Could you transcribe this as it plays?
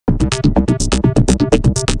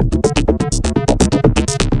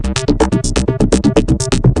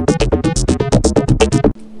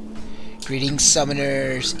Greetings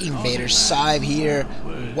summoners, InvaderXive here.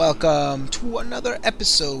 Welcome to another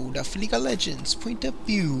episode of League of Legends Point of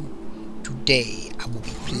View. Today I will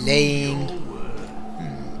be playing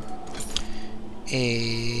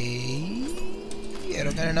I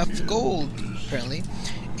don't got enough gold apparently.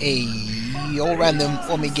 All random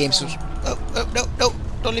only game no,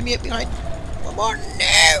 don't leave me behind. Come on,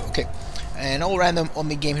 no. Okay. An all random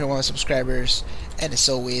only game here, 1 subscribers. And as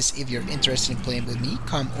always, if you're interested in playing with me,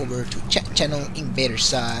 come over to chat channel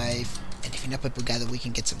InvaderXive, and if you're not together, we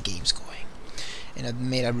can get some games going. And I've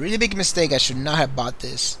made a really big mistake. I should not have bought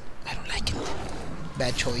this. I don't like it.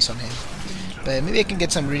 Bad choice on him. But maybe I can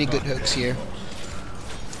get some really good hooks here.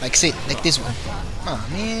 Like this one. Oh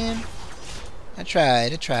man. I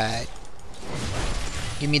tried.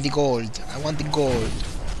 Give me the gold. I want the gold.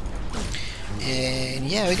 And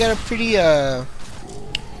yeah, we got a pretty I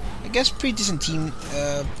guess pretty decent team.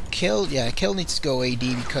 Kill needs to go AD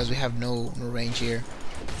because we have no range here.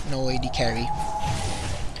 No AD carry.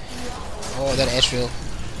 Oh, that Ezreal,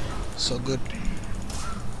 so good.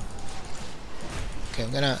 Okay,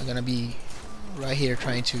 I'm gonna be right here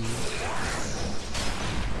trying to.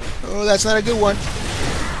 Oh, that's not a good one.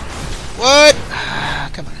 What? Ah,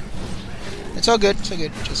 come on. It's all good. It's all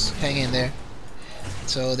good. Just hang in there.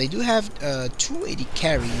 So they do have 2 AD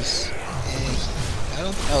carries.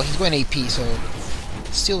 Oh, he's going AP, so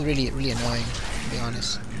it's still really annoying, to be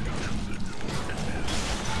honest.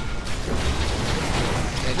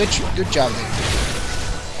 Yeah, good job there.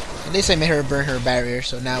 At least I made her burn her barrier,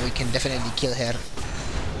 so now we can definitely kill her.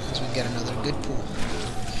 Once we get another good pull.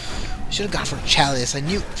 Should have gone for Chalice. I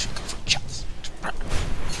knew I should have gone for Chalice. I'm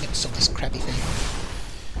gonna sell this crappy thing.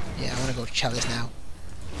 Yeah, I want to go Chalice now.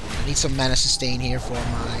 I need some mana sustain here for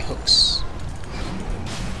my hooks.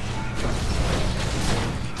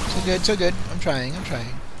 So good. I'm trying.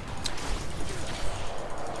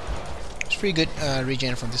 It's pretty good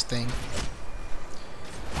regen from this thing.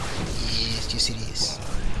 Yes it is.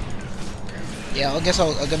 Yeah, I guess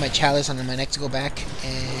I'll get my Chalice on my next go back,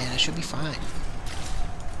 and I should be fine.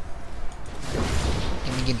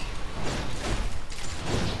 Gimme.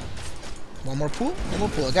 One more pool? I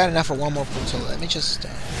got enough for one more pool, so let me just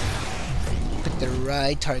pick the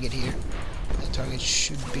right target here. The target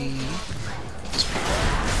should be this one.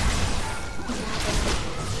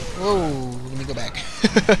 Whoa, let me go back.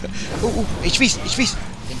 Ooh, HVs.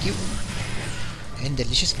 Thank you. And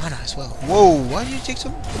delicious mana as well. Whoa, why did you take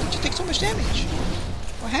so much damage?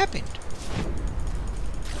 What happened?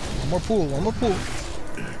 One more pool.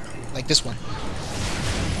 Like this one.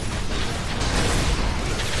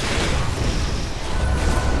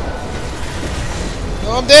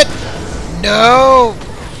 No, I'm dead. No.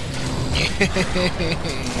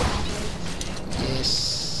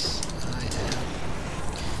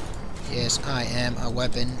 Yes, I am a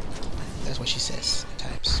weapon. That's what she says at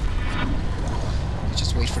times. Let's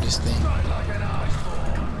just wait for this thing.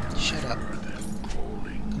 Shut up.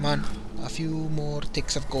 Come on. A few more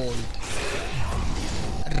ticks of gold.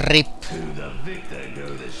 Rip. You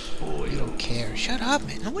don't care. Shut up,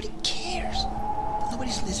 man. Nobody cares.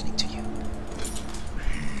 Nobody's listening to you.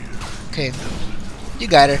 Okay. You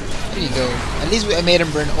got her. There you go. At least I made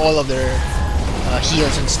him burn all of their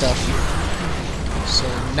heals and stuff. So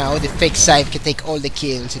now the fake Scythe can take all the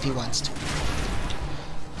kills if he wants to.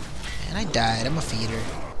 And I died. I'm a feeder.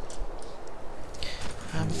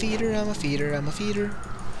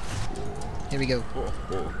 Here we go.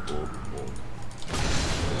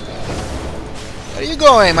 Where are you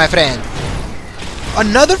going, my friend?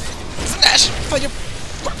 Another flash for your...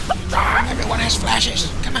 Everyone has flashes.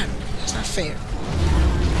 Come on. That's not fair.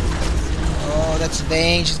 Oh, that's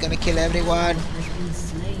Vayne. She's gonna kill everyone.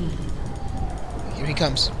 Here he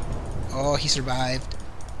comes. Oh, he survived.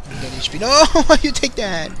 He got HP. No, why you take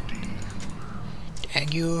that?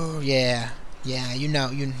 Dang you. Yeah, you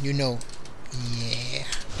know. Yeah.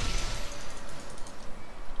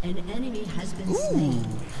 An enemy has been slain.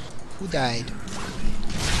 Who died?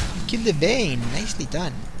 Kill the Vayne. Nicely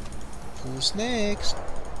done. Who's next?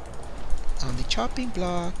 On the chopping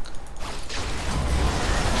block.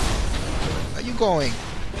 Where are you going?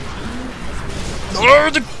 No,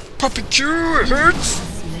 the Puppy Q, it hurts!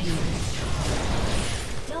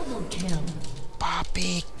 Double kill.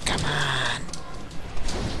 Poppy, come on!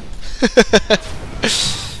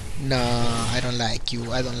 No, I don't like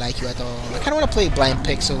you. I don't like you at all. I kinda wanna play blind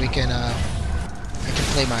pick so I can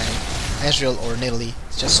play my Ezreal or Nautilus.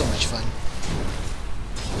 It's just so much fun.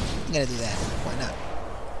 I'm gonna do that. Why not?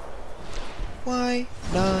 Why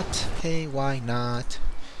not? Hey, why not?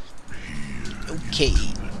 Okay.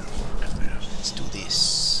 Let's do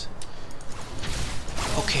this.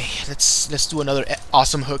 Okay, let's do another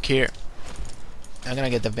awesome hook here. I'm gonna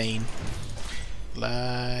get the vein.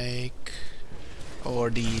 Like... Or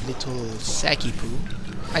the little Saki poo.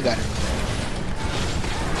 I got it.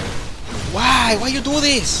 Why? Why you do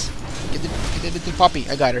this? Get the little puppy.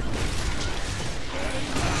 I got her.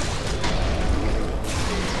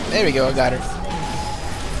 There we go. I got her.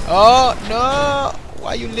 Oh no!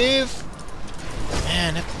 Why you live?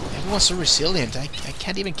 Man, everyone's so resilient. I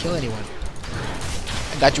can't even kill anyone.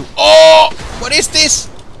 I got you. Oh! What is this?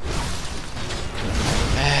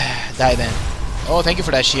 Die then. Oh, thank you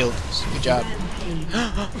for that shield. Good job.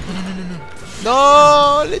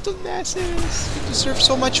 No, little Nassus. You deserve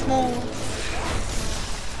so much more.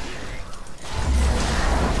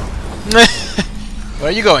 Where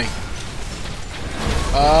are you going?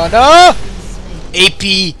 Oh no! AP!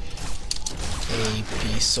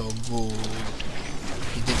 AP, so good.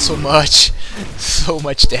 He did so much. So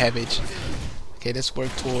much damage. Okay, let's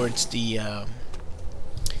work towards the, I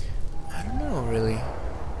don't know, really.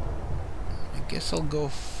 I guess I'll go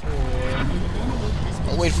for...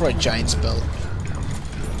 I'll wait for a giant spell.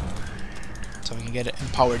 So I can get an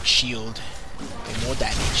empowered shield. Okay, more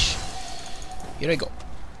damage. Here I go.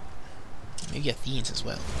 Maybe Athene's as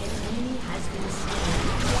well.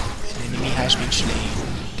 An enemy has been slain.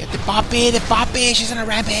 Get the poppy! The poppy! She's on a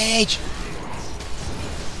rampage!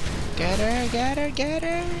 Get her! Get her! Get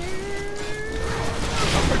her!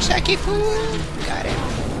 For Saki poo! Got it.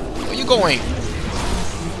 Where you going?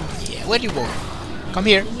 Yeah, where you going? Come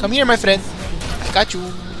here. Come here, my friend. I got you.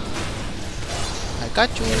 I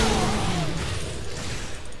got you.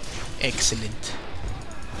 Excellent.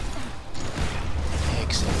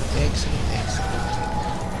 Excellent, excellent, excellent.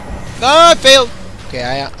 No, I failed! Okay,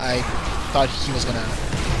 I thought he was gonna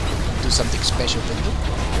do something special, but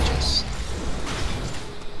just...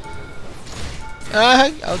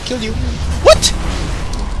 I'll kill you. What?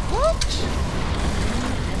 What?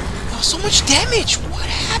 Oh, so much damage! What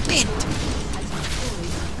happened?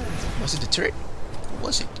 Was it the turret? What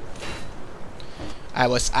was it? I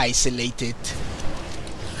was isolated.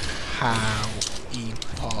 How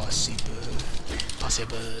impossible.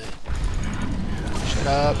 Shut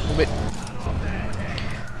up, move it.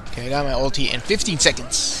 Okay, I got my ulti in 15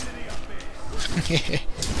 seconds.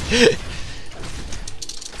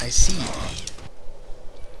 I see.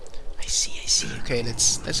 Okay,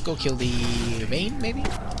 let's go kill the Vayne, maybe?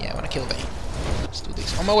 Yeah, I wanna kill Vayne. Let's do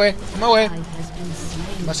this. On my way, on my way. I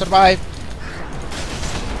must survive.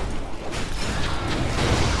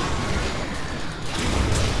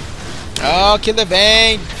 Oh, kill the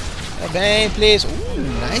Vayne. The Vayne, please. Ooh,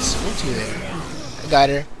 nice ulti there. I got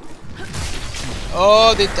her.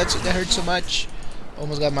 Oh, that hurt so much.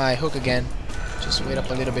 Almost got my hook again. Just wait up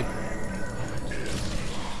a little bit.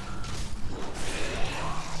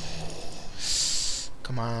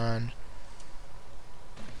 Come on.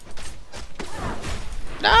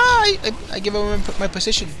 No, I give him my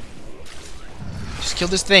position. Just kill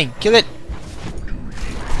this thing. Kill it.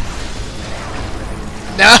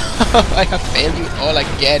 No, I have failed you all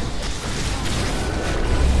again.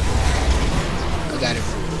 I got him.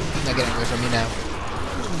 He's not getting away from me now.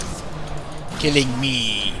 Killing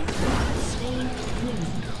me.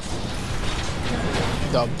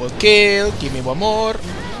 Double kill. Give me one more.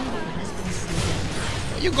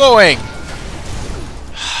 Where you going?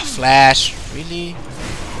 Flash. Really?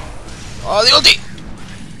 Oh, the ulti!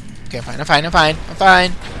 Okay, I'm fine. I'm fine.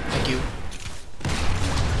 Thank you.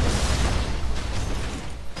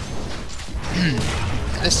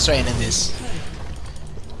 Let's try and end this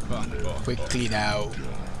quickly now.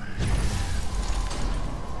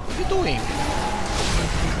 What are you doing?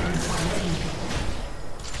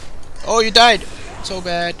 Oh, you died! So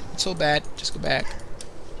bad. It's so bad. Just go back.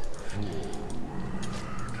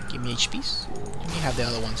 Give me HPs. You may have the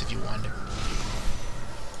other ones if you want them.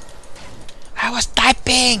 I was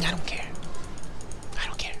typing! I don't care. I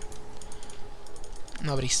don't care.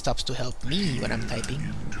 Nobody stops to help me when I'm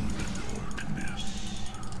typing.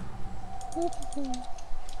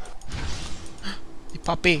 The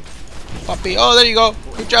puppy. Puppy. Oh, there you go.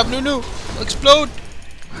 Good job, Nunu. Explode.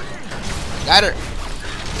 Got her.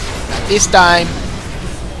 Not this time.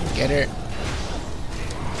 Get her.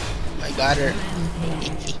 I got her.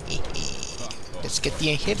 Let's get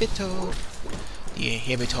the inhibitor. The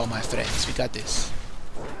inhibitor, my friends. We got this.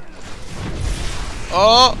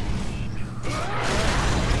 Oh!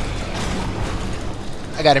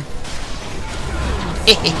 I got him.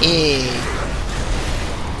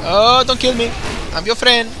 Oh, don't kill me. I'm your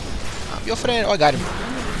friend. I'm your friend. Oh, I got him.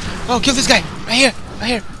 Oh, kill this guy. Right here. Right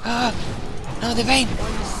here. No, the Vayne.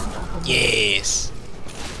 Yes.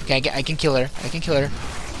 Okay, I can kill her. I can kill her.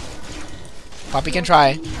 Poppy can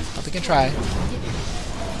try. Poppy can try.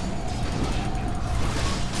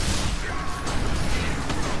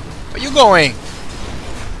 you going?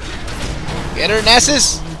 Get her,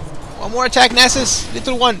 Nasus! One more attack, Nasus!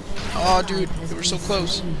 Little one! Oh, dude, we were so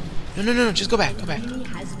close. No, no, no, no, just go back, go back.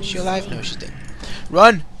 Is she alive? No, she's dead.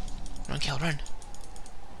 Run! Run, Kel, run.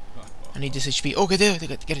 I need this HP. Oh, get it,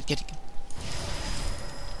 get it, get it.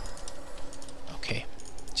 Okay,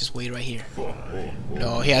 just wait right here.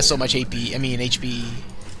 No, he has so much AP, I mean HP.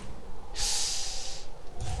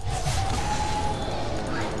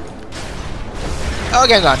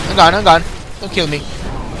 Okay, I'm gone, I'm gone, I'm gone. Don't kill me.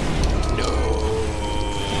 No.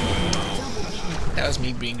 That was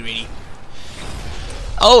me being greedy.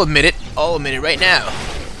 I'll admit it right now.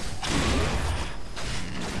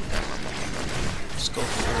 Just go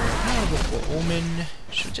for, I'll go for Omen.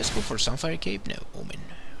 Should we just go for Sunfire Cape? No, Omen.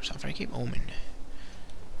 Sunfire Cape, Omen.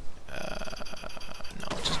 No,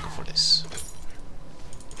 I'll just go for this.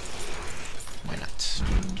 Why not?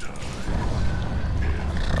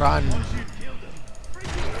 Run.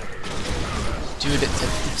 Dude,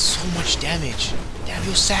 it's so much damage. Damn,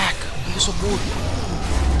 you sack. You're so good.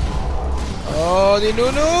 Oh, they no.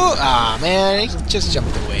 Ah, man, he just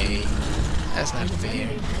jumped away. That's not fair.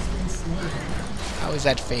 How is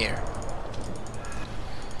that fair?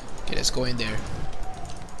 Okay, let's go in there.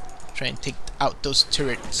 Try and take out those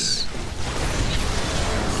turrets.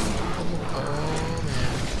 Oh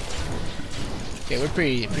man. Okay, we're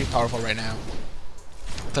pretty powerful right now.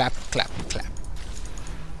 Clap, clap, clap.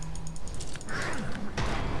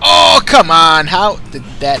 Oh, come on! How did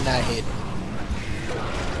that not hit?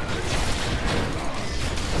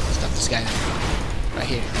 Stop this guy now. Right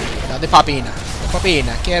here. Now the Papina. The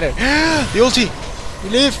Papina. Get her. The ulti! We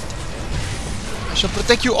live! I shall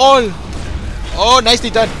protect you all! Oh, nicely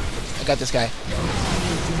done! I got this guy.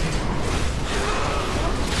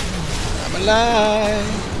 I'm alive!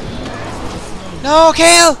 No,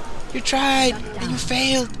 Kale! You tried! And you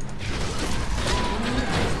failed!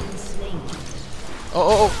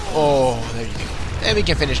 Oh, there you go. Then we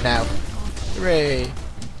can finish now. Hooray.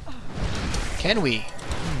 Can we?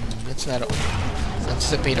 Let's not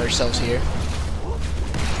anticipate ourselves here.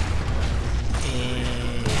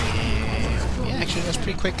 Yeah, actually that's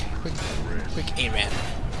pretty quick ARAM.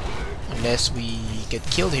 Unless we get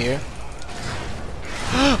killed here.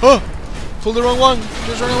 Oh! Pulled the wrong one!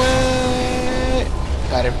 Just run away!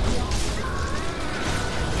 Got him.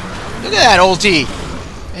 Look at that ulti!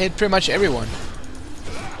 I hit pretty much everyone.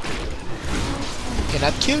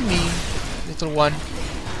 Cannot kill me, little one.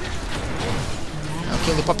 I'll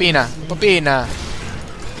kill the Papina. Papina.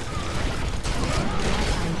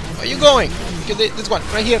 Where are you going? Kill this one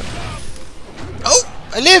right here. Oh,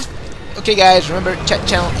 I live. Okay, guys, remember chat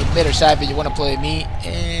channel InvaderXive if you want to play with me,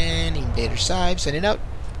 and InvaderXive sending out.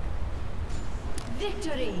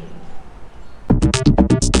 Victory.